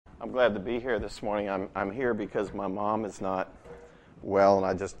I'm glad to be here this morning. I'm here because my mom is not well,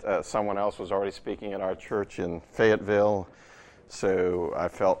 and someone else was already speaking at our church in Fayetteville, so I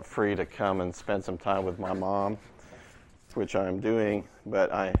felt free to come and spend some time with my mom, which I'm doing.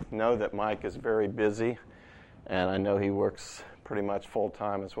 But I know that Mike is very busy, and I know he works pretty much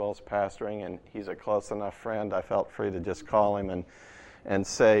full-time as well as pastoring, and he's a close enough friend. I felt free to just call him and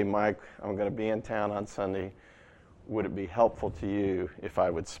say, Mike, I'm going to be in town on Sunday. Would it be helpful to you if I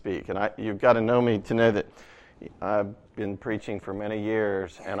would speak? And you've got to know me to know that I've been preaching for many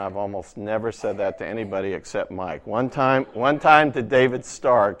years, and I've almost never said that to anybody except Mike. One time to David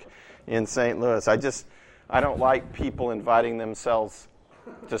Stark in St. Louis. I don't like people inviting themselves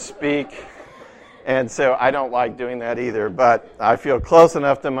to speak, and so I don't like doing that either. But I feel close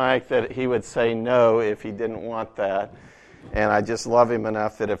enough to Mike that he would say no if he didn't want that. And I just love him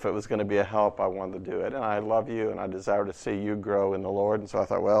enough that if it was going to be a help, I wanted to do it. And I love you, and I desire to see you grow in the Lord. And so I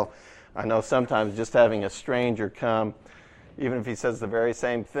thought, well, I know sometimes just having a stranger come, even if he says the very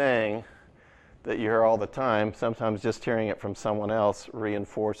same thing that you hear all the time, sometimes just hearing it from someone else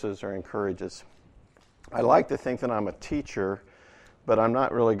reinforces or encourages. I like to think that I'm a teacher, but I'm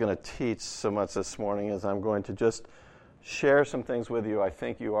not really going to teach so much this morning as I'm going to just share some things with you I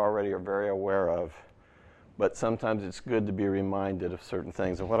think you already are very aware of. But sometimes it's good to be reminded of certain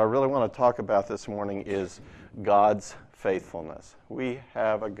things. And what I really want to talk about this morning is God's faithfulness. We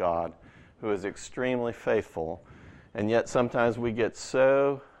have a God who is extremely faithful, and yet sometimes we get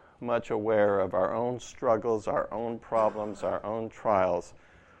so much aware of our own struggles, our own problems, our own trials,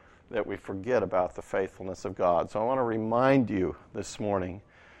 that we forget about the faithfulness of God. So I want to remind you this morning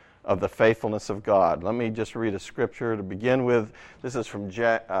of the faithfulness of God. Let me just read a scripture to begin with. This is from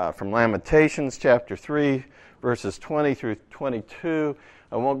Lamentations chapter 3, verses 20 through 22.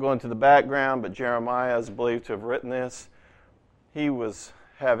 I won't go into the background, but Jeremiah is believed to have written this. He was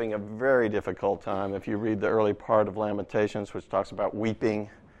having a very difficult time. If you read the early part of Lamentations, which talks about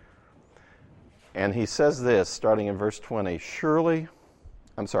weeping, and he says this, starting in verse 21.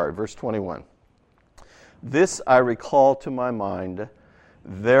 This I recall to my mind,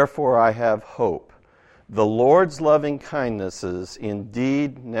 therefore I have hope. The Lord's loving kindnesses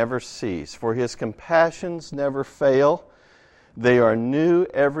indeed never cease, for his compassions never fail. They are new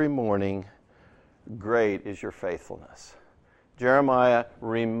every morning. Great is your faithfulness. Jeremiah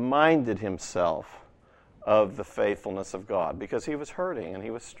reminded himself of the faithfulness of God because he was hurting and he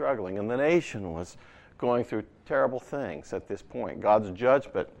was struggling, and the nation was going through terrible things at this point. God's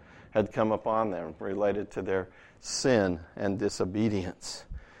judgment had come upon them related to their sin and disobedience.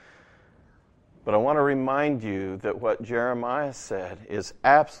 But I want to remind you that what Jeremiah said is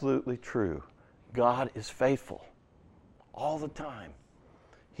absolutely true. God is faithful all the time.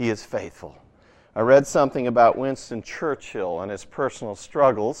 He is faithful. I read something about Winston Churchill and his personal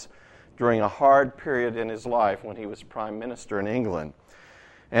struggles during a hard period in his life when he was Prime Minister in England.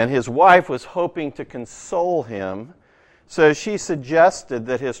 And his wife was hoping to console him, so she suggested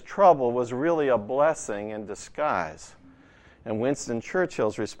that his trouble was really a blessing in disguise. And Winston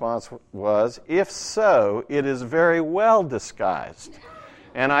Churchill's response was, if so, it is very well disguised.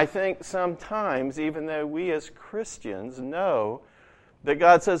 And I think sometimes, even though we as Christians know that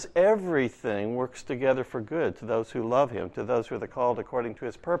God says everything works together for good to those who love him, to those who are called according to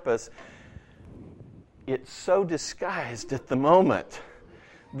his purpose, it's so disguised at the moment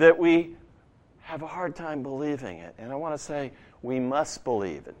that we have a hard time believing it. And I want to say we must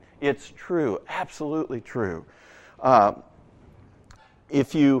believe it. It's true, absolutely true.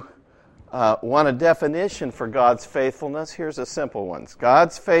 If you want a definition for God's faithfulness, here's a simple one.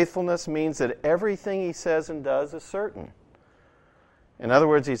 God's faithfulness means that everything he says and does is certain. In other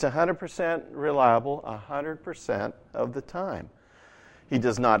words, he's 100% reliable 100% of the time. He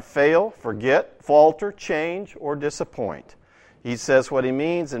does not fail, forget, falter, change, or disappoint. He says what he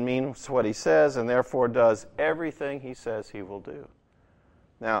means and means what he says, and therefore does everything he says he will do.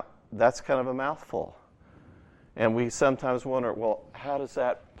 Now, that's kind of a mouthful. And we sometimes wonder, well, how does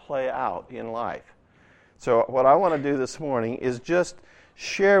that play out in life? So what I want to do this morning is just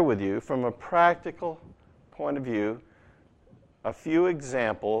share with you from a practical point of view a few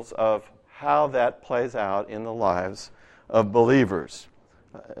examples of how that plays out in the lives of believers.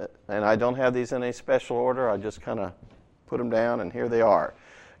 And I don't have these in a special order. I just kind of put them down, and here they are.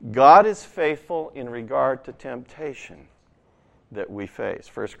 God is faithful in regard to temptation that we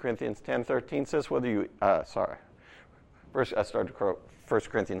face. 1 Corinthians 10:13 says whether you... First, I started to quote 1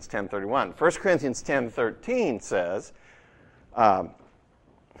 Corinthians 10:31. 1 Corinthians 10:13 says,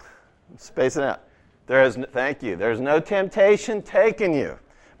 space it out. There's no temptation taken you,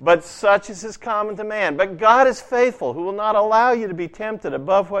 But such is his common demand. But God is faithful, who will not allow you to be tempted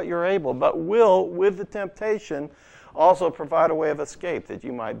above what you're able, but will, with the temptation, also provide a way of escape that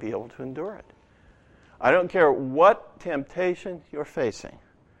you might be able to endure it. I don't care what temptation you're facing.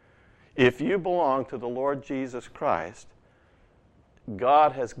 If you belong to the Lord Jesus Christ,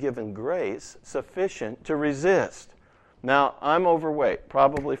 God has given grace sufficient to resist. Now, I'm overweight,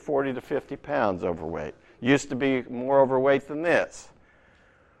 probably 40 to 50 pounds overweight. Used to be more overweight than this.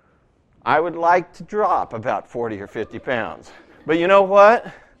 I would like to drop about 40 or 50 pounds. But you know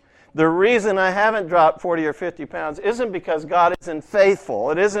what? The reason I haven't dropped 40 or 50 pounds isn't because God isn't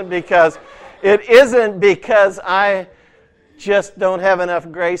faithful. It isn't because I just don't have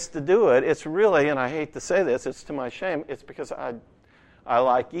enough grace to do it. It's really, and I hate to say this, it's to my shame, it's because I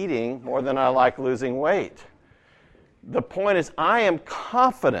like eating more than I like losing weight. The point is, I am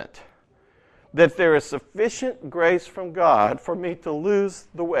confident that there is sufficient grace from God for me to lose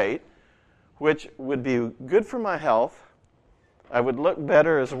the weight, which would be good for my health. I would look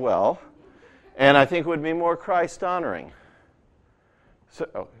better as well, and I think would be more Christ-honoring.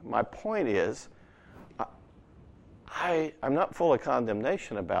 So my point is, I'm not full of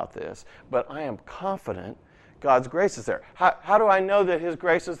condemnation about this, but I am confident God's grace is there. How do I know that his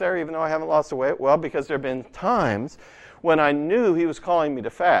grace is there even though I haven't lost the weight? Well, because there have been times when I knew he was calling me to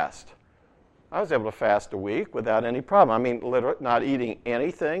fast. I was able to fast a week without any problem. I mean, literally not eating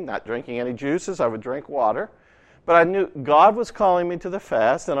anything, not drinking any juices. I would drink water. But I knew God was calling me to the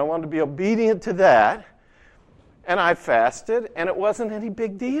fast, and I wanted to be obedient to that. And I fasted, and it wasn't any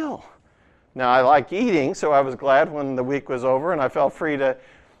big deal. Now, I like eating, so I was glad when the week was over and I felt free to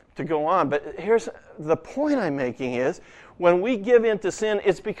go on. But here's the point I'm making is, when we give in to sin,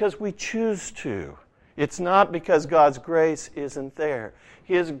 it's because we choose to. It's not because God's grace isn't there.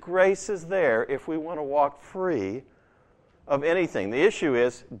 His grace is there if we want to walk free of anything. The issue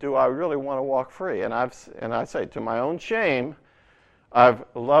is, do I really want to walk free? And I say, to my own shame, I've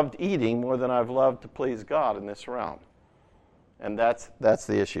loved eating more than I've loved to please God in this realm. And that's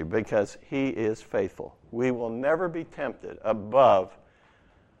the issue, because he is faithful. We will never be tempted above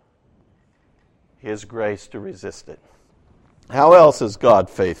his grace to resist it. How else is God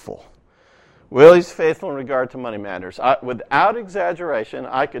faithful? Well, he's faithful in regard to money matters. Without exaggeration,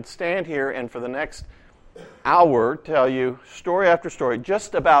 I could stand here and for the next hour tell you story after story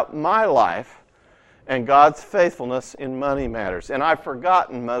just about my life and God's faithfulness in money matters. And I've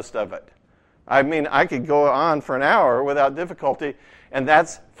forgotten most of it. I mean, I could go on for an hour without difficulty, and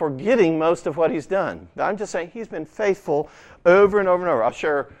that's forgetting most of what he's done. I'm just saying he's been faithful over and over and over. I'll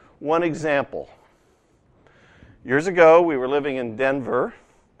share one example. Years ago, we were living in Denver.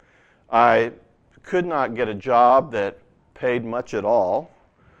 I could not get a job that paid much at all.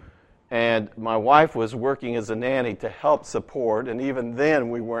 And my wife was working as a nanny to help support, and even then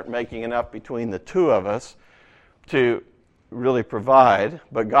we weren't making enough between the two of us to really provide,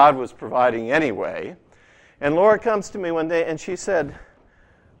 but God was providing anyway. And Laura comes to me one day and she said,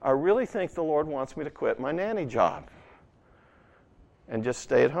 I really think the Lord wants me to quit my nanny job and just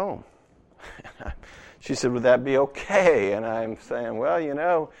stay at home. She said, would that be okay? And I'm saying, well, you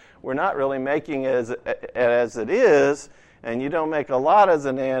know, we're not really making as it is, and you don't make a lot as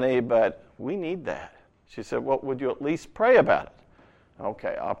a nanny, but we need that. She said, well, would you at least pray about it?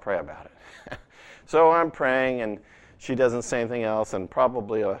 Okay, I'll pray about it. So I'm praying, and she doesn't say anything else, and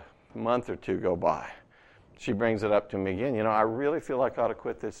probably a month or two go by. She brings it up to me again. You know, I really feel like I ought to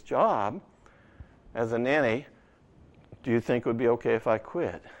quit this job as a nanny. Do you think it would be okay if I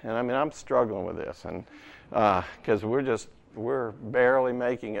quit? And I mean, I'm struggling with this, and because we're barely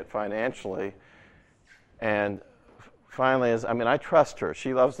making it financially. And finally, I trust her.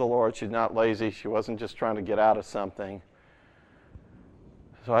 She loves the Lord. She's not lazy. She wasn't just trying to get out of something.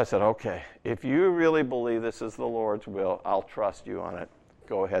 So I said, okay, if you really believe this is the Lord's will, I'll trust you on it.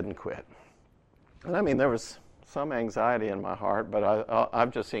 Go ahead and quit. And I mean, there was some anxiety in my heart, but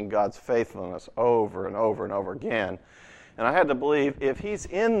I've just seen God's faithfulness over and over and over again. And I had to believe if he's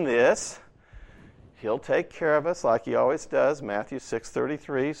in this, he'll take care of us like he always does. Matthew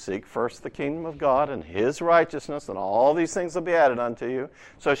 6:33, seek first the kingdom of God and his righteousness, and all these things will be added unto you.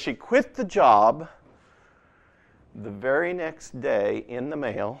 So she quit the job. The very next day in the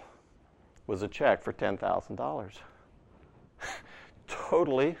mail was a check for $10,000.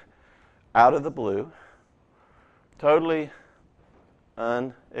 Totally out of the blue, totally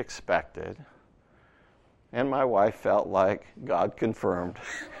unexpected. And my wife felt like God confirmed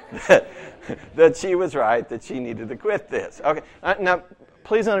that she was right, that she needed to quit this. Okay, now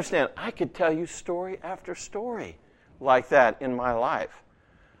please understand, I could tell you story after story like that in my life.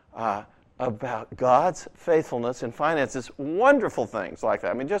 about God's faithfulness in finances, wonderful things like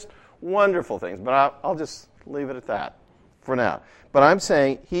that. I mean, just wonderful things. But I'll just leave it at that for now. But I'm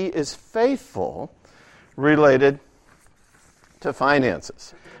saying he is faithful related to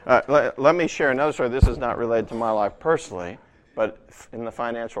finances. Let me share another story. This is not related to my life personally, but in the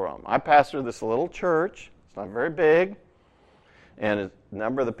financial realm. I pastor this little church. It's not very big. And a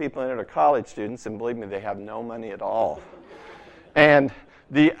number of the people in it are college students, and believe me, they have no money at all. And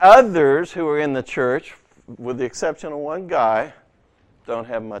the others who are in the church, with the exception of one guy, don't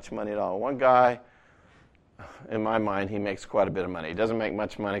have much money at all. One guy, in my mind, he makes quite a bit of money. He doesn't make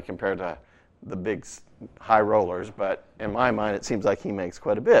much money compared to the big high rollers, but in my mind, it seems like he makes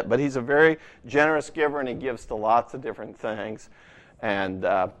quite a bit. But he's a very generous giver, and he gives to lots of different things. And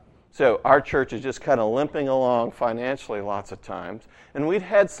so our church is just kind of limping along financially lots of times. And we'd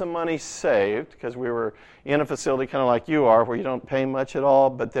had some money saved because we were in a facility kind of like you are where you don't pay much at all,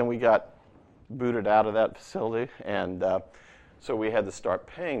 but then we got booted out of that facility. And so we had to start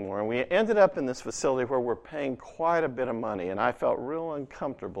paying more. And we ended up in this facility where we're paying quite a bit of money. And I felt real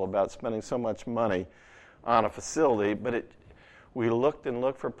uncomfortable about spending so much money on a facility. But we looked and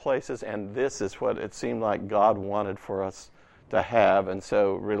looked for places, and this is what it seemed like God wanted for us to have. And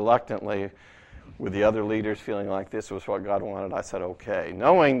so reluctantly, with the other leaders feeling like this was what God wanted, I said, okay.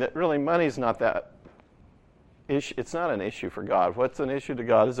 Knowing that really money's not that issue. It's not an issue for God. What's an issue to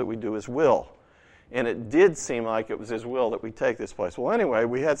God is that we do His will. And it did seem like it was His will that we take this place. Well, anyway,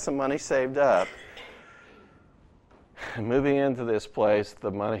 we had some money saved up. And moving into this place, the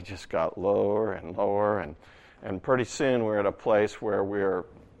money just got lower and lower. And pretty soon we're at a place where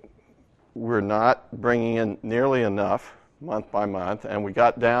we're not bringing in nearly enough month by month. And we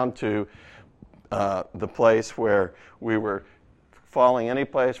got down to the place where we were falling any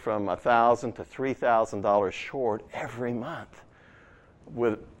place from $1,000 to $3,000 short every month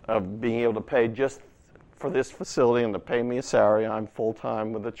of being able to pay just for this facility and to pay me a salary. I'm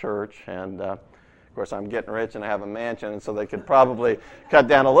full-time with the church, and of course I'm getting rich and I have a mansion, and so they could probably cut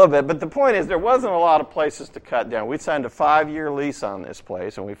down a little bit. But the point is there wasn't a lot of places to cut down. We signed a 5-year lease on this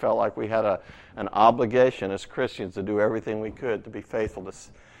place, and we felt like we had an obligation as Christians to do everything we could to be faithful to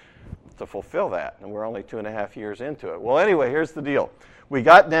fulfill that, and we're only 2.5 years into it. Well, anyway, here's the deal. We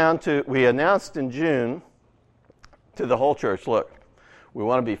announced in June to the whole church, look, we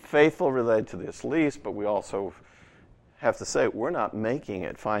want to be faithful related to this lease, but we also have to say we're not making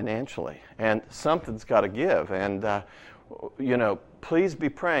it financially, and something's got to give. And, please be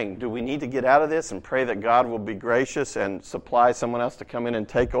praying. Do we need to get out of this and pray that God will be gracious and supply someone else to come in and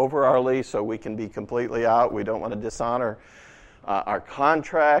take over our lease so we can be completely out? We don't want to dishonor our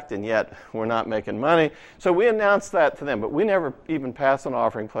contract, and yet we're not making money. So we announced that to them, but we never even pass an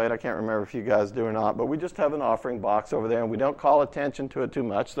offering plate. I can't remember if you guys do or not, but we just have an offering box over there, and we don't call attention to it too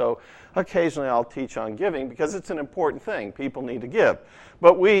much. So occasionally I'll teach on giving because it's an important thing. People need to give.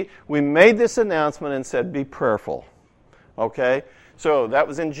 But we made this announcement and said, be prayerful. Okay? So that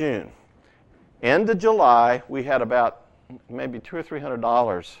was in June. End of July, we had about maybe $200 or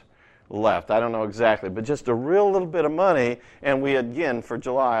 $300 left. I don't know exactly, but just a real little bit of money. And we, again, for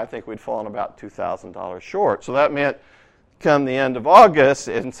July, I think we'd fallen about $2,000 short. So that meant come the end of August,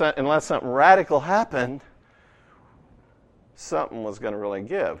 unless something radical happened, something was going to really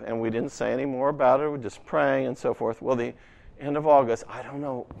give. And we didn't say any more about it. We were just praying and so forth. Well, the end of August, I don't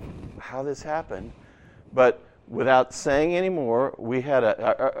know how this happened, but without saying any more, we had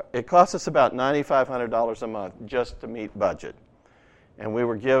it cost us about $9,500 a month just to meet budget. And we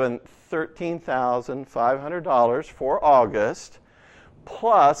were given $13,500 for August,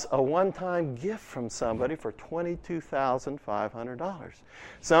 plus a one-time gift from somebody for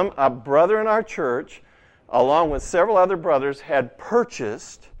 $22,500. A brother in our church, along with several other brothers, had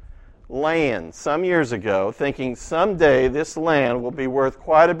purchased land some years ago, thinking someday this land will be worth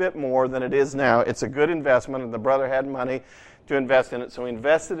quite a bit more than it is now. It's a good investment, and the brother had money to invest in it, so he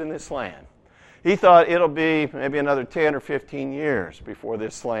invested in this land. He thought it'll be maybe another 10 or 15 years before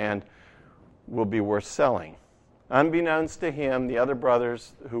this land will be worth selling. Unbeknownst to him, the other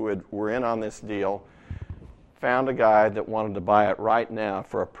brothers who were in on this deal found a guy that wanted to buy it right now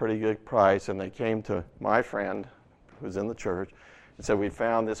for a pretty good price, and they came to my friend who's in the church and said, we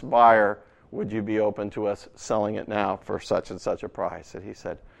found this buyer. Would you be open to us selling it now for such and such a price? And he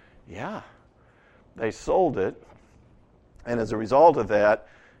said, yeah. They sold it, and as a result of that,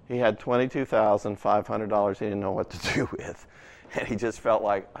 he had $22,500 he didn't know what to do with. And he just felt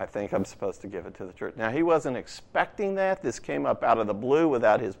like, I think I'm supposed to give it to the church. Now, he wasn't expecting that. This came up out of the blue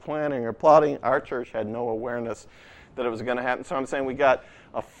without his planning or plotting. Our church had no awareness that it was going to happen. So I'm saying we got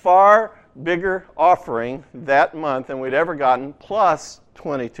a far bigger offering that month than we'd ever gotten, plus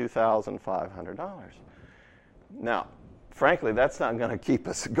 $22,500. Now, frankly, that's not going to keep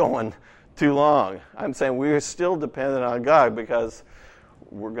us going too long. I'm saying we're still dependent on God because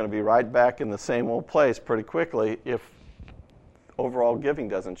we're going to be right back in the same old place pretty quickly if overall giving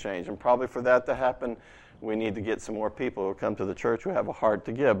doesn't change. And probably for that to happen, we need to get some more people who come to the church who have a heart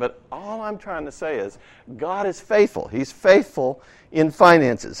to give. But all I'm trying to say is God is faithful. He's faithful in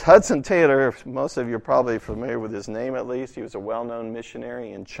finances. Hudson Taylor, most of you are probably familiar with his name at least. He was a well-known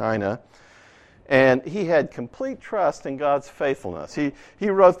missionary in China. And he had complete trust in God's faithfulness. He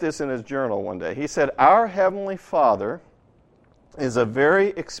wrote this in his journal one day. He said, "Our Heavenly Father is a very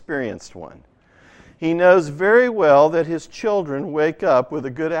experienced one. He knows very well that his children wake up with a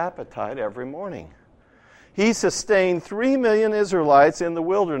good appetite every morning. He sustained 3 million Israelites in the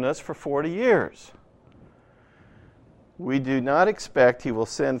wilderness for 40 years. We do not expect he will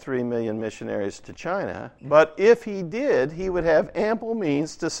send 3 million missionaries to China, but if he did, he would have ample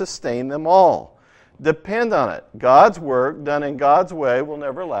means to sustain them all. Depend on it. God's work, done in God's way, will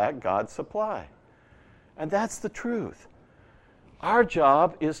never lack God's supply." And that's the truth. Our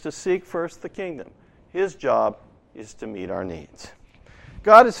job is to seek first the kingdom. His job is to meet our needs.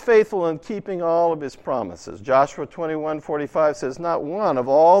 God is faithful in keeping all of his promises. Joshua 21:45 says, "Not one of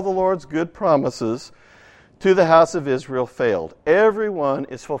all the Lord's good promises to the house of Israel failed. Every one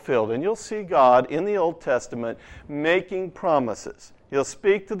is fulfilled." And you'll see God in the Old Testament making promises. He'll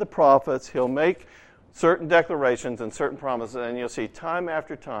speak to the prophets. He'll make certain declarations and certain promises, and you'll see time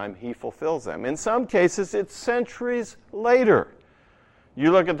after time he fulfills them. In some cases, it's centuries later.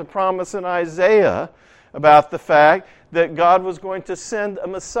 You look at the promise in Isaiah about the fact that God was going to send a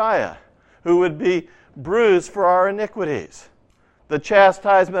Messiah who would be bruised for our iniquities. The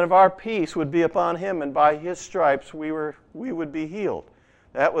chastisement of our peace would be upon him, and by his stripes we would be healed.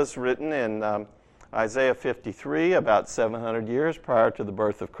 That was written in Isaiah 53, about 700 years prior to the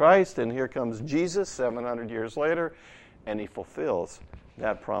birth of Christ, and here comes Jesus 700 years later, and he fulfills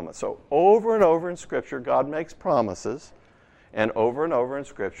that promise. So over and over in Scripture, God makes promises, and over in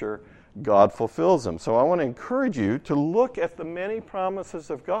Scripture, God fulfills them. So I want to encourage you to look at the many promises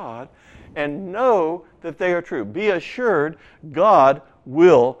of God and know that they are true. Be assured God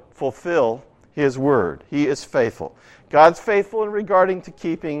will fulfill his word. He is faithful. God's faithful in regarding to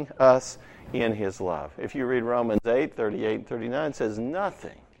keeping us in his love. If you read Romans 8:38 and 39, it says,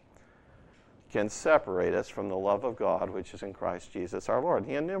 "Nothing can separate us from the love of God which is in Christ Jesus our Lord."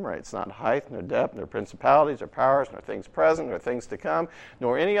 He enumerates not height, nor depth, nor principalities, nor powers, nor things present, nor things to come,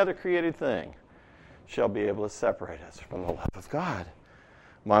 nor any other created thing shall be able to separate us from the love of God.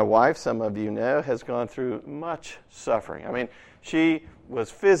 My wife, some of you know, has gone through much suffering. I mean, she was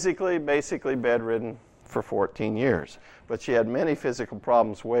physically, basically bedridden for 14 years. But she had many physical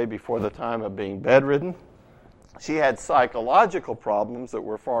problems way before the time of being bedridden. She had psychological problems that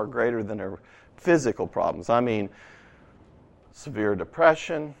were far greater than her physical problems. I mean, severe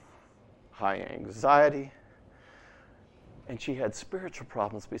depression, high anxiety, and she had spiritual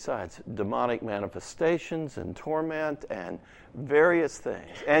problems besides, demonic manifestations and torment and various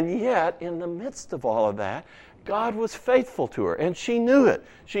things. And yet, in the midst of all of that, God was faithful to her, and she knew it.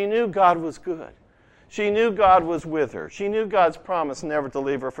 She knew God was good. She knew God was with her. She knew God's promise never to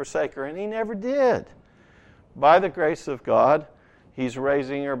leave her or forsake her, and he never did. By the grace of God, he's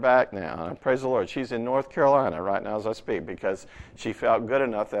raising her back now. And praise the Lord. She's in North Carolina right now as I speak because she felt good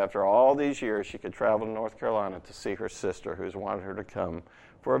enough that after all these years she could travel to North Carolina to see her sister who's wanted her to come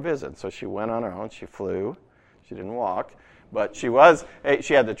for a visit. So she went on her own. She flew. She didn't walk. But she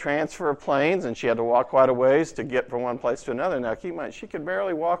had to transfer planes and she had to walk quite a ways to get from one place to another. Now keep in mind, she could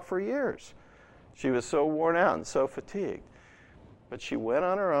barely walk for years. She was so worn out and so fatigued. But she went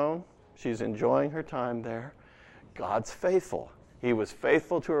on her own. She's enjoying her time there. God's faithful. He was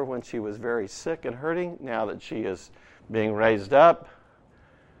faithful to her when she was very sick and hurting. Now that she is being raised up,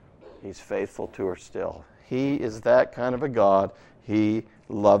 he's faithful to her still. He is that kind of a God. He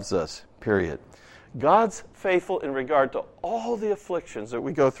loves us, period. God's faithful in regard to all the afflictions that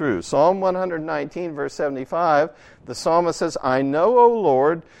we go through. Psalm 119, verse 75, the psalmist says, "I know, O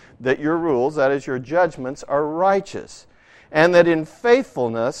Lord, that your rules, that is, your judgments, are righteous, and that in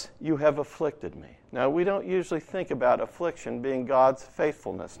faithfulness you have afflicted me." Now, we don't usually think about affliction being God's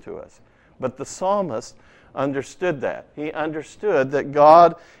faithfulness to us, but the psalmist understood that. He understood that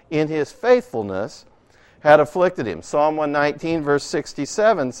God, in his faithfulness, had afflicted him. Psalm 119, verse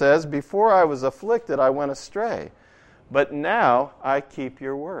 67 says, "Before I was afflicted, I went astray, but now I keep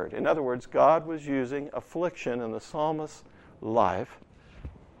your word." In other words, God was using affliction in the psalmist's life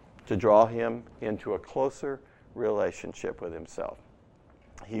to draw him into a closer relationship with himself.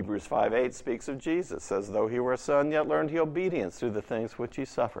 Hebrews 5:8 speaks of Jesus, as though he were a son, yet learned he obedience through the things which he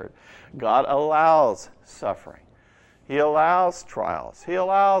suffered. God allows suffering. He allows trials. He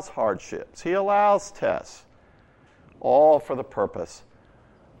allows hardships. He allows tests, all for the purpose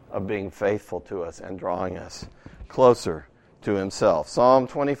of being faithful to us and drawing us closer to himself. Psalm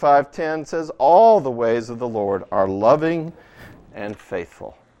 25:10 says, all the ways of the Lord are loving and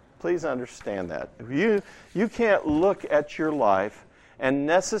faithful. Please understand that. You can't look at your life and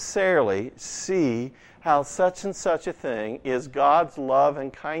necessarily see how such and such a thing is God's love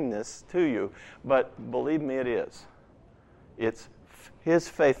and kindness to you. But believe me, it is. It's his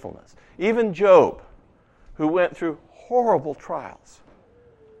faithfulness. Even Job, who went through horrible trials,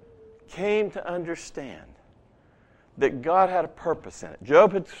 came to understand that God had a purpose in it.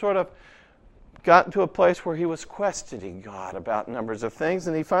 Job had sort of gotten to a place where he was questioning God about numbers of things,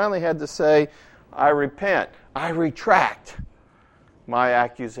 and he finally had to say, I repent, I retract my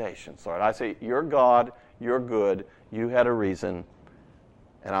accusations, Lord. I say, you're God, you're good, you had a reason,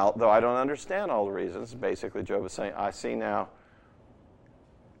 and though I don't understand all the reasons, basically Job was saying, I see now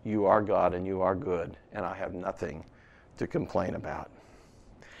you are God and you are good, and I have nothing to complain about.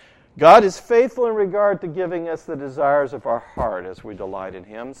 God is faithful in regard to giving us the desires of our heart as we delight in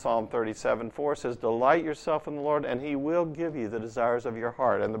him. Psalm 37:4 says, delight yourself in the Lord, and he will give you the desires of your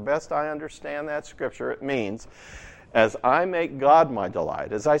heart. And the best I understand that scripture, it means, as I make God my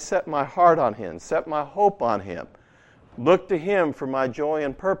delight, as I set my heart on him, set my hope on him, look to him for my joy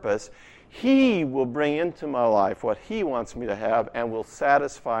and purpose, he will bring into my life what he wants me to have and will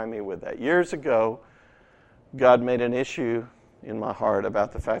satisfy me with that. Years ago, God made an issue in my heart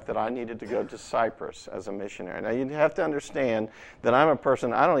about the fact that I needed to go to Cyprus as a missionary. Now, you have to understand that I'm a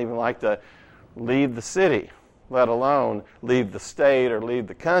person, I don't even like to leave the city, let alone leave the state or leave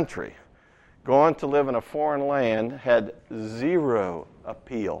the country. Going to live in a foreign land had zero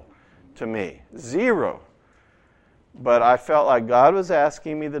appeal to me. Zero. But I felt like God was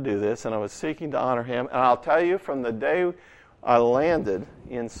asking me to do this, and I was seeking to honor him. And I'll tell you, from the day I landed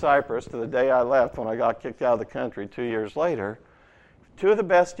in Cyprus to the day I left when I got kicked out of the country 2 years later, 2 of the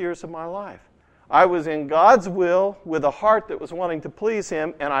best years of my life. I was in God's will with a heart that was wanting to please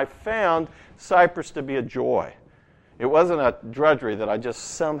him, and I found Cyprus to be a joy. It wasn't a drudgery that I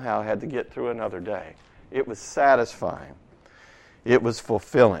just somehow had to get through another day. It was satisfying. It was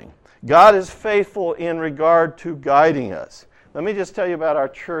fulfilling. God is faithful in regard to guiding us. Let me just tell you about our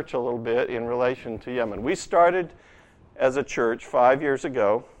church a little bit in relation to Yemen. We started as a church 5 years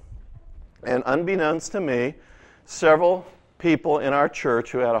ago, and unbeknownst to me, several people in our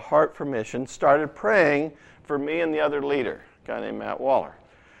church who had a heart for mission started praying for me and the other leader, a guy named Matt Waller.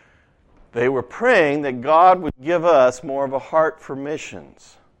 They were praying that God would give us more of a heart for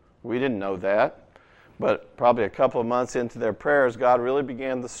missions. We didn't know that, but probably a couple of months into their prayers, God really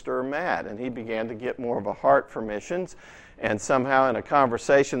began to stir Matt, and he began to get more of a heart for missions. And somehow in a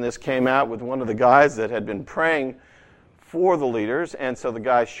conversation, this came out with one of the guys that had been praying for the leaders, and so the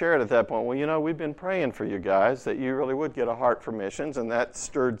guy shared at that point, well, you know, we've been praying for you guys that you really would get a heart for missions, and that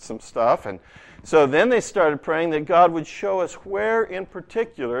stirred some stuff. And so then they started praying that God would show us where in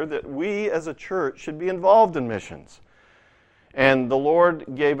particular that we as a church should be involved in missions. And the Lord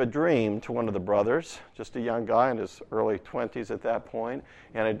gave a dream to one of the brothers, just a young guy in his early 20s at that point,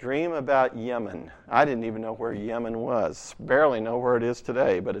 and a dream about Yemen. I didn't even know where Yemen was, barely know where it is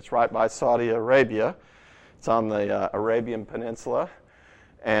today, but it's right by Saudi Arabia. It's on the Arabian Peninsula.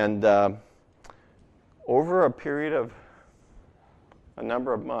 And over a period of a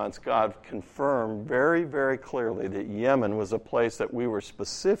number of months, God confirmed very, very clearly that Yemen was a place that we were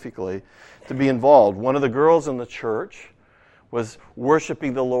specifically to be involved. One of the girls in the church was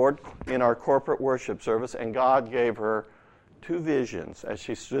worshiping the Lord in our corporate worship service, and God gave her 2 visions as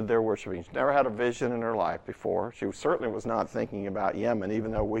she stood there worshiping. She never had a vision in her life before. She certainly was not thinking about Yemen,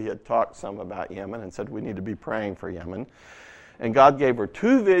 even though we had talked some about Yemen and said we need to be praying for Yemen. And God gave her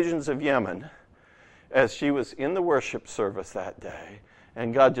 2 visions of Yemen as she was in the worship service that day,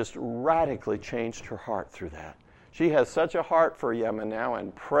 and God just radically changed her heart through that. She has such a heart for Yemen now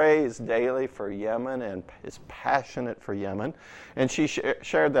and prays daily for Yemen and is passionate for Yemen. And she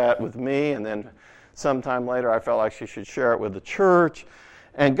shared that with me, and then sometime later I felt like she should share it with the church.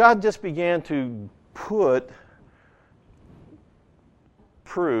 And God just began to put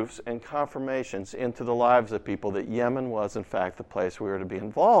proofs and confirmations into the lives of people that Yemen was, in fact, the place we were to be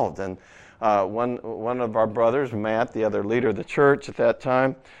involved. And one of our brothers, Matt, the other leader of the church at that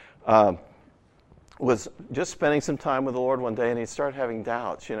time, was just spending some time with the Lord one day, and he started having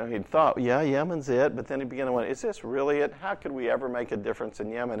doubts. He'd thought, yeah, Yemen's it, but then he began to wonder, is this really it? How could we ever make a difference in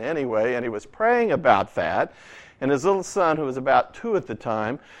Yemen anyway? And he was praying about that, and his little son, who was about 2 at the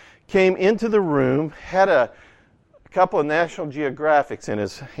time, came into the room, had a couple of National Geographics in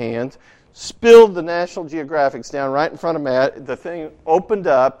his hands, spilled the National Geographics down right in front of Matt. The thing opened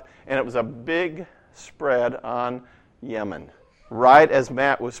up, and it was a big spread on Yemen, right as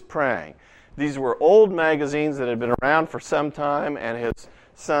Matt was praying. These were old magazines that had been around for some time, and his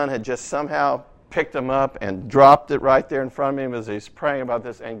son had just somehow picked them up and dropped it right there in front of him as he's praying about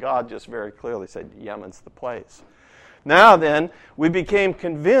this, and God just very clearly said, Yemen's the place. Now then, we became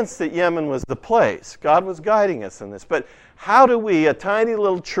convinced that Yemen was the place. God was guiding us in this. But how do we, a tiny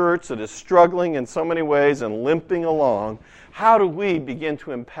little church that is struggling in so many ways and limping along, how do we begin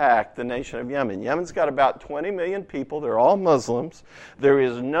to impact the nation of Yemen? Yemen's got about 20 million people. They're all Muslims. There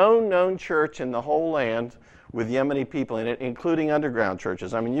is no known church in the whole land with Yemeni people in it, including underground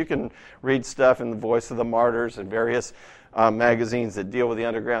churches. I mean, you can read stuff in the Voice of the Martyrs and various magazines that deal with the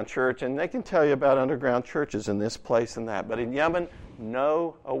underground church, and they can tell you about underground churches in this place and that. But in Yemen,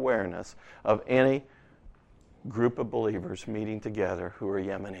 no awareness of any group of believers meeting together who are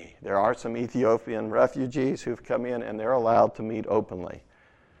Yemeni. There are some Ethiopian refugees who've come in, and they're allowed to meet openly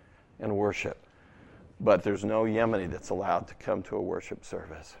and worship. But there's no Yemeni that's allowed to come to a worship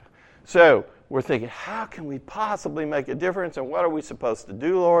service. So we're thinking, how can we possibly make a difference, and what are we supposed to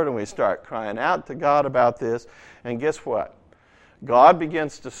do, Lord? And we start crying out to God about this, and guess what? God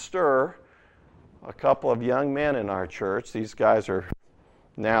begins to stir a couple of young men in our church. These guys are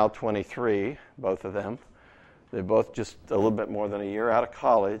now 23, both of them. They're both just a little bit more than a year out of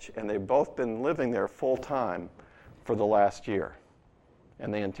college, and they've both been living there full time for the last year.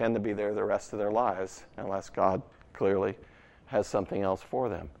 And they intend to be there the rest of their lives, unless God clearly has something else for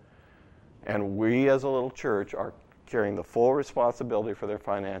them. And we as a little church are carrying the full responsibility for their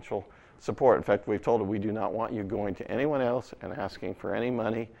financial support. In fact, we've told them we do not want you going to anyone else and asking for any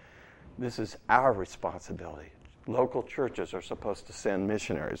money. This is our responsibility. Local churches are supposed to send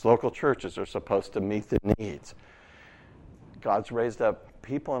missionaries. Local churches are supposed to meet the needs. God's raised up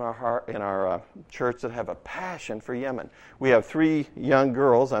people in our church that have a passion for Yemen. We have 3 young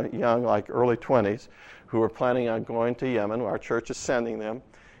girls, young like early 20s, who are planning on going to Yemen. Our church is sending them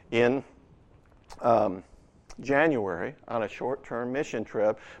in January on a short-term mission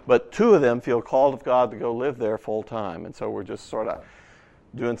trip, but 2 of them feel called of God to go live there full time, and so we're just sort of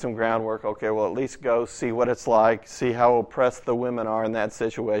doing some groundwork. Okay, well, at least go see what it's like, see how oppressed the women are in that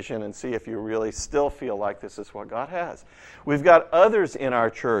situation, and see if you really still feel like this is what God has. We've got others in our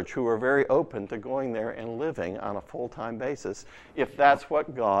church who are very open to going there and living on a full-time basis if that's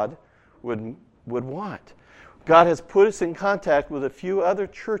what God would want. God has put us in contact with a few other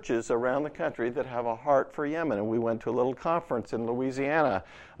churches around the country that have a heart for Yemen. And we went to a little conference in Louisiana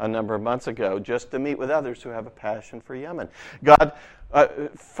a number of months ago just to meet with others who have a passion for Yemen. God, as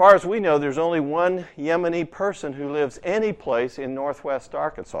far as we know, there's only one Yemeni person who lives any place in northwest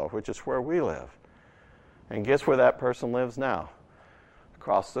Arkansas, which is where we live. And guess where that person lives now?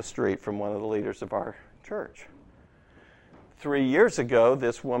 Across the street from one of the leaders of our church. 3 years ago,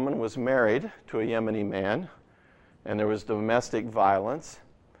 this woman was married to a Yemeni man, and there was domestic violence,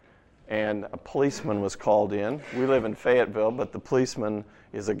 and a policeman was called in. We live in Fayetteville, but the policeman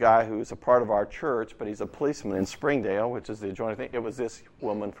is a guy who's a part of our church, but he's a policeman in Springdale, which is the adjoining thing. It was this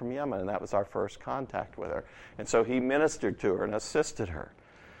woman from Yemen, and that was our first contact with her. And so he ministered to her and assisted her.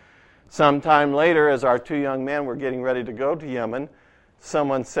 Sometime later, as our 2 young men were getting ready to go to Yemen,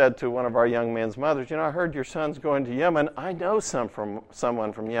 someone said to one of our young men's mothers, I heard your son's going to Yemen. I know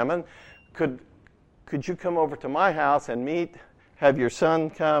someone from Yemen. Could you come over to my house and have your son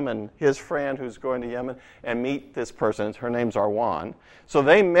come and his friend who's going to Yemen and meet this person? Her name's Arwan. So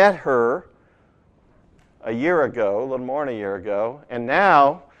they met her a year ago, a little more than a year ago, and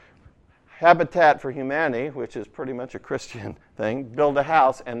now Habitat for Humanity, which is pretty much a Christian thing, built a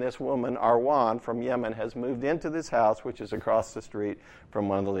house, and this woman, Arwan, from Yemen, has moved into this house, which is across the street from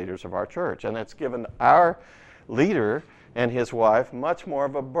one of the leaders of our church. And it's given our leader and his wife much more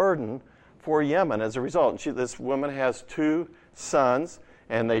of a burden for Yemen as a result. This woman has 2 sons,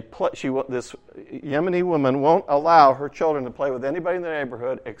 and this Yemeni woman won't allow her children to play with anybody in the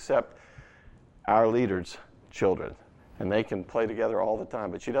neighborhood except our leader's children. And they can play together all the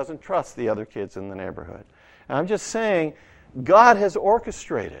time, but she doesn't trust the other kids in the neighborhood. And I'm just saying, God has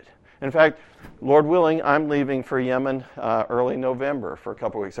orchestrated. In fact, Lord willing, I'm leaving for Yemen early November for a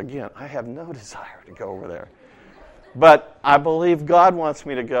couple of weeks. Again, I have no desire to go over there. But I believe God wants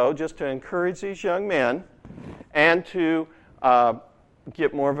me to go just to encourage these young men and to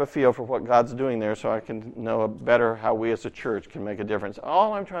get more of a feel for what God's doing there so I can know better how we as a church can make a difference.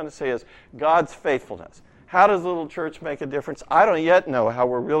 All I'm trying to say is God's faithfulness. How does a little church make a difference? I don't yet know how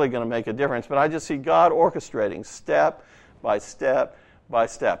we're really going to make a difference, but I just see God orchestrating step by step by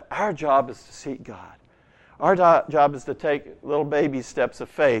step. Our job is to seek God. Our job is to take little baby steps of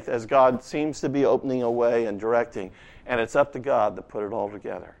faith as God seems to be opening a way and directing, and it's up to God to put it all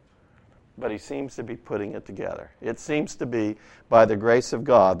together. But He seems to be putting it together. It seems to be by the grace of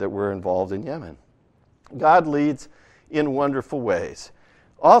God that we're involved in Yemen. God leads in wonderful ways.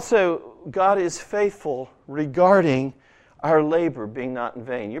 Also, God is faithful regarding our labor being not in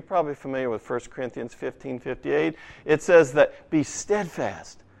vain. You're probably familiar with 1 Corinthians 15:58. It says that be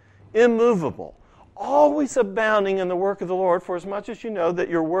steadfast, immovable, always abounding in the work of the Lord, for as much as you know that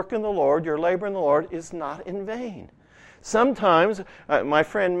your work in the Lord, your labor in the Lord, is not in vain. Sometimes my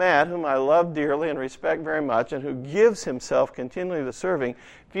friend Matt, whom I love dearly and respect very much, and who gives himself continually to serving,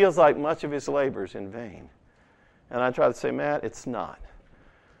 feels like much of his labor is in vain. And I try to say, Matt, it's not.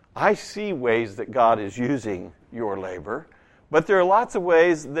 I see ways that God is using your labor, but there are lots of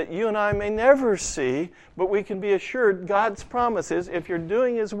ways that you and I may never see, but we can be assured God's promises, if you're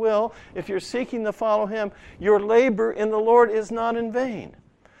doing His will, if you're seeking to follow Him, your labor in the Lord is not in vain.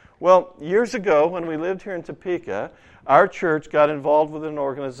 Well, years ago when we lived here in Topeka, our church got involved with an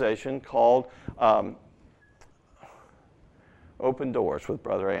organization called Open Doors with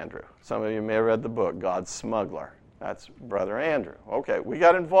Brother Andrew. Some of you may have read the book, God's Smuggler. That's Brother Andrew. Okay, we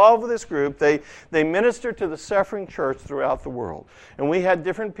got involved with this group. They minister to the suffering church throughout the world. And we had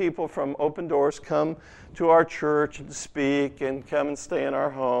different people from Open Doors come to our church and speak and come and stay in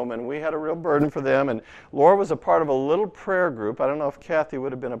our home. And we had a real burden for them. And Laura was a part of a little prayer group. I don't know if Kathy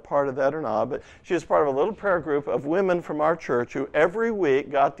would have been a part of that or not, but she was part of a little prayer group of women from our church who every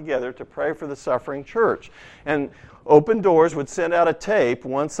week got together to pray for the suffering church. And Open Doors would send out a tape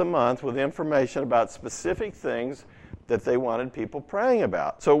once a month with information about specific things that they wanted people praying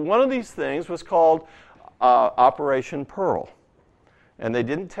about. So one of these things was called Operation Pearl. And they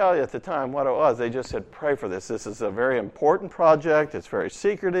didn't tell you at the time what it was. They just said, pray for this. This is a very important project. It's very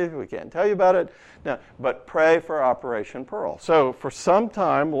secretive. We can't tell you about it. Now, but pray for Operation Pearl. So for some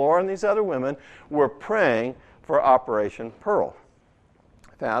time, Laura and these other women were praying for Operation Pearl.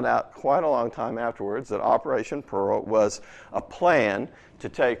 Found out quite a long time afterwards that Operation Pearl was a plan to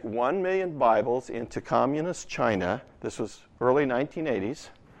take 1 million Bibles into communist China. This was early 1980s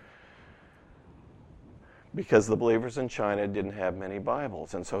because the believers in China didn't have many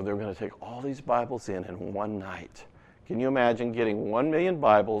Bibles. And so they were going to take all these Bibles in one night. Can you imagine getting 1 million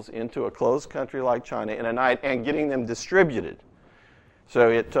Bibles into a closed country like China in a night and getting them distributed? So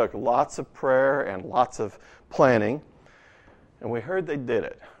it took lots of prayer and lots of planning. And we heard they did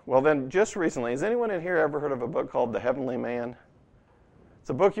it. Well, then, just recently, has anyone in here ever heard of a book called The Heavenly Man?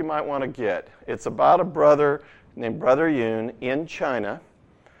 It's a book you might want to get. It's about a brother named Brother Yun in China.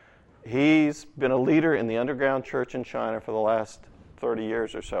 He's been a leader in the underground church in China for the last 30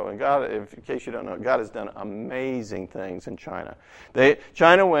 years or so. And God, in case you don't know, God has done amazing things in China.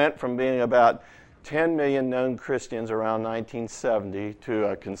 China went from being about 10 million known Christians around 1970 to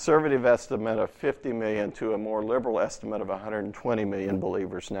a conservative estimate of 50 million to a more liberal estimate of 120 million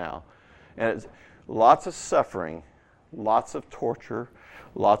believers now. And it's lots of suffering, lots of torture,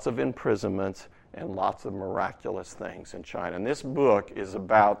 lots of imprisonments, and lots of miraculous things in China. And this book is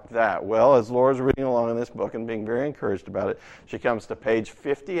about that. Well, as Laura's reading along in this book and being very encouraged about it, she comes to page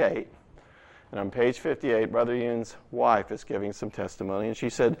 58. And on page 58, Brother Yun's wife is giving some testimony. And she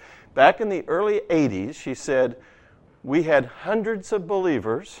said, back in the early 80s, she said, we had hundreds of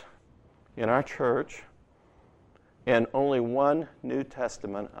believers in our church and only one New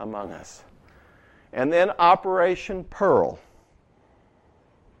Testament among us. And then Operation Pearl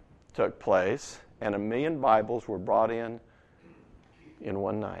took place, and 1 million Bibles were brought in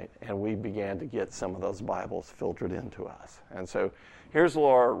one night. And we began to get some of those Bibles filtered into us. And so here's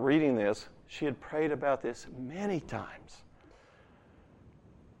Laura reading this. She had prayed about this many times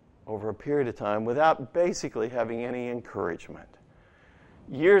over a period of time without basically having any encouragement.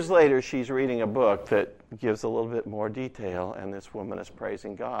 Years later, she's reading a book that gives a little bit more detail, and this woman is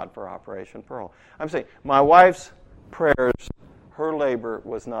praising God for Operation Pearl. I'm saying my wife's prayers, her labor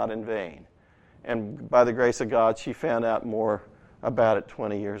was not in vain. And by the grace of God, she found out more about it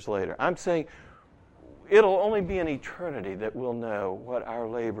 20 years later. I'm saying it'll only be in eternity that we'll know what our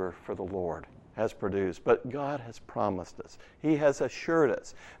labor for the Lord has produced. But God has promised us. He has assured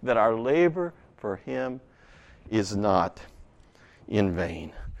us that our labor for Him is not in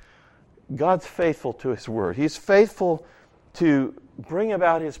vain. God's faithful to His Word. He's faithful to bring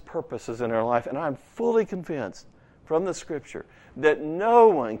about His purposes in our life. And I'm fully convinced from the Scripture that no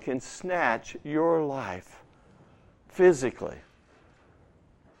one can snatch your life physically.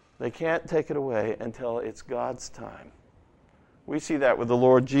 They can't take it away until it's God's time. We see that with the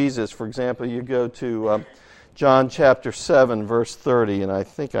Lord Jesus. For example, you go to John chapter 7, verse 30, and I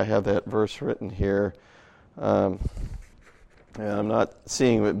think I have that verse written here. And I'm not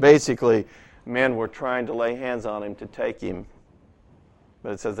seeing it. Basically, men were trying to lay hands on him to take him,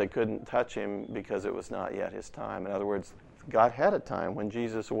 but it says they couldn't touch him because it was not yet his time. In other words, God had a time when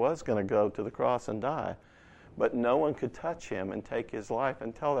Jesus was going to go to the cross and die, but no one could touch him and take his life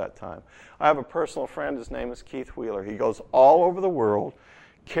until that time. I have a personal friend. His name is Keith Wheeler. He goes all over the world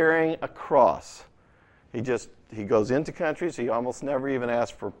carrying a cross. He goes into countries. He almost never even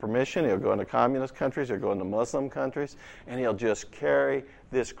asks for permission. He'll go into communist countries. He'll go into Muslim countries, and he'll just carry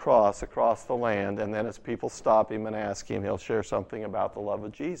this cross across the land. And then as people stop him and ask him, he'll share something about the love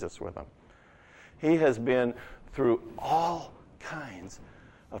of Jesus with them. He has been through all kinds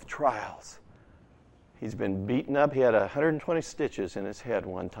of trials. He's been beaten up. He had 120 stitches in his head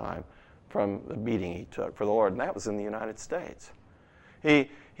one time from the beating he took for the Lord, and that was in the United States.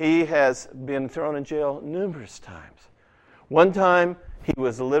 He has been thrown in jail numerous times. One time, he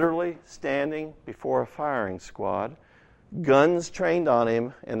was literally standing before a firing squad, guns trained on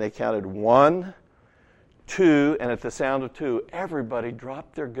him, and they counted 1, 2, and at the sound of 2, everybody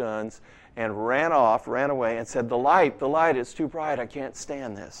dropped their guns and ran away, and said, the light, is too bright, I can't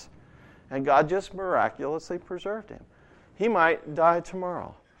stand this. And God just miraculously preserved him. He might die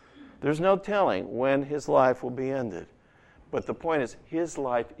tomorrow. There's no telling when his life will be ended. But the point is, his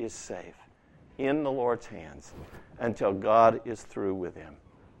life is safe in the Lord's hands until God is through with him.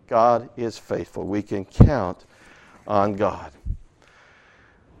 God is faithful. We can count on God.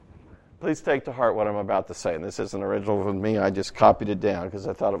 Please take to heart what I'm about to say. And this isn't original with me. I just copied it down because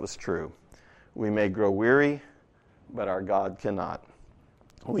I thought it was true. We may grow weary, but our God cannot.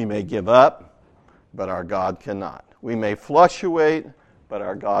 We may give up, but our God cannot. We may fluctuate, but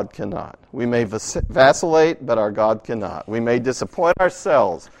our God cannot. We may vacillate, but our God cannot. We may disappoint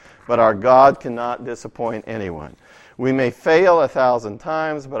ourselves, but our God cannot disappoint anyone. We may fail 1,000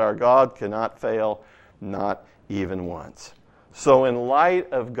 times, but our God cannot fail, not even once. So in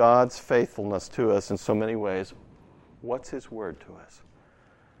light of God's faithfulness to us in so many ways, what's his word to us?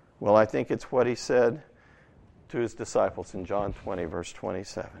 Well, I think it's what he said to his disciples in John 20, verse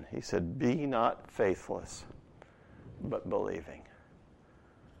 27. He said, be not faithless, but believing.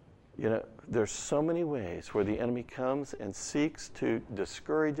 You know, there's so many ways where the enemy comes and seeks to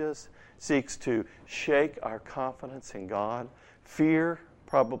discourage us, seeks to shake our confidence in God. Fear,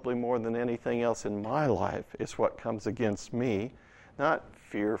 probably more than anything else in my life, is what comes against me. Not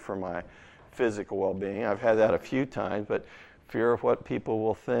fear for my physical well-being. I've had that a few times, but fear of what people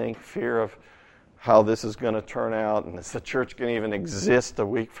will think, fear of how this is going to turn out, and is the church going to even exist a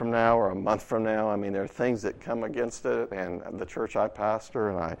week from now or a month from now? I mean, there are things that come against it, and the church I pastor,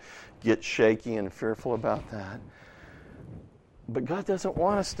 and I get shaky and fearful about that. But God doesn't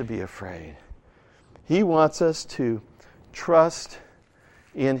want us to be afraid. He wants us to trust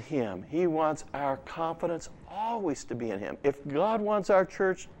in him. He wants our confidence always to be in him. If God wants our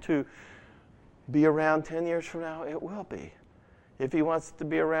church to be around 10 years from now, it will be. If he wants it to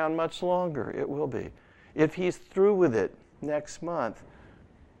be around much longer, it will be. If he's through with it next month,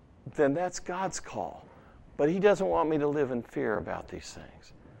 then that's God's call. But he doesn't want me to live in fear about these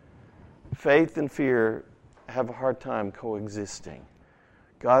things. Faith and fear have a hard time coexisting.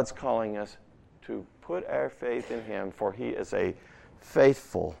 God's calling us to put our faith in him, for he is a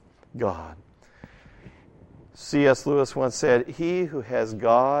faithful God. C.S. Lewis once said, he who has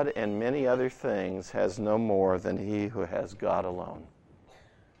God and many other things has no more than he who has God alone.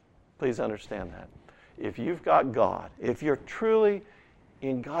 Please understand that. If you've got God, if you're truly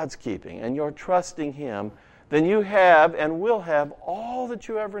in God's keeping and you're trusting him, then you have and will have all that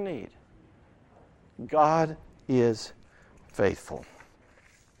you ever need. God is faithful.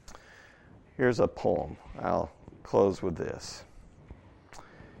 Here's a poem. I'll close with this.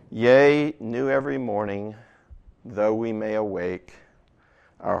 Yea, new every morning, though we may awake,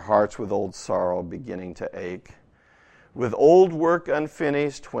 our hearts with old sorrow beginning to ache, with old work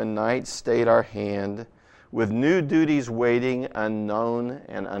unfinished when night stayed our hand, with new duties waiting unknown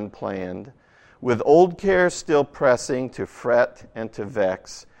and unplanned, with old cares still pressing to fret and to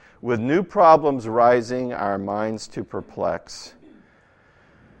vex, with new problems rising our minds to perplex,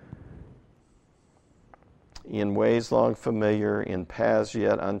 in ways long familiar, in paths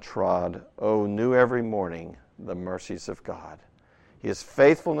yet untrod, oh, new every morning, the mercies of God. His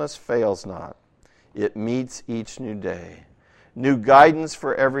faithfulness fails not. It meets each new day. New guidance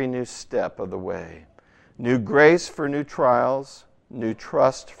for every new step of the way. New grace for new trials, new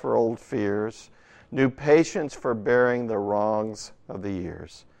trust for old fears, new patience for bearing the wrongs of the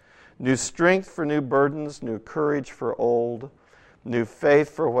years, new strength for new burdens, new courage for old, new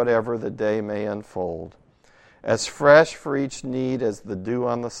faith for whatever the day may unfold, as fresh for each need as the dew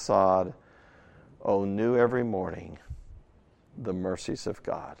on the sod, oh, new every morning, the mercies of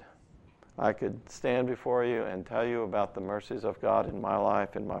God. I could stand before you and tell you about the mercies of God in my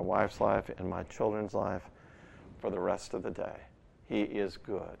life, in my wife's life, in my children's life for the rest of the day. He is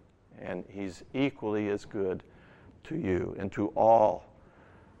good, and he's equally as good to you and to all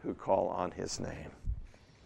who call on his name.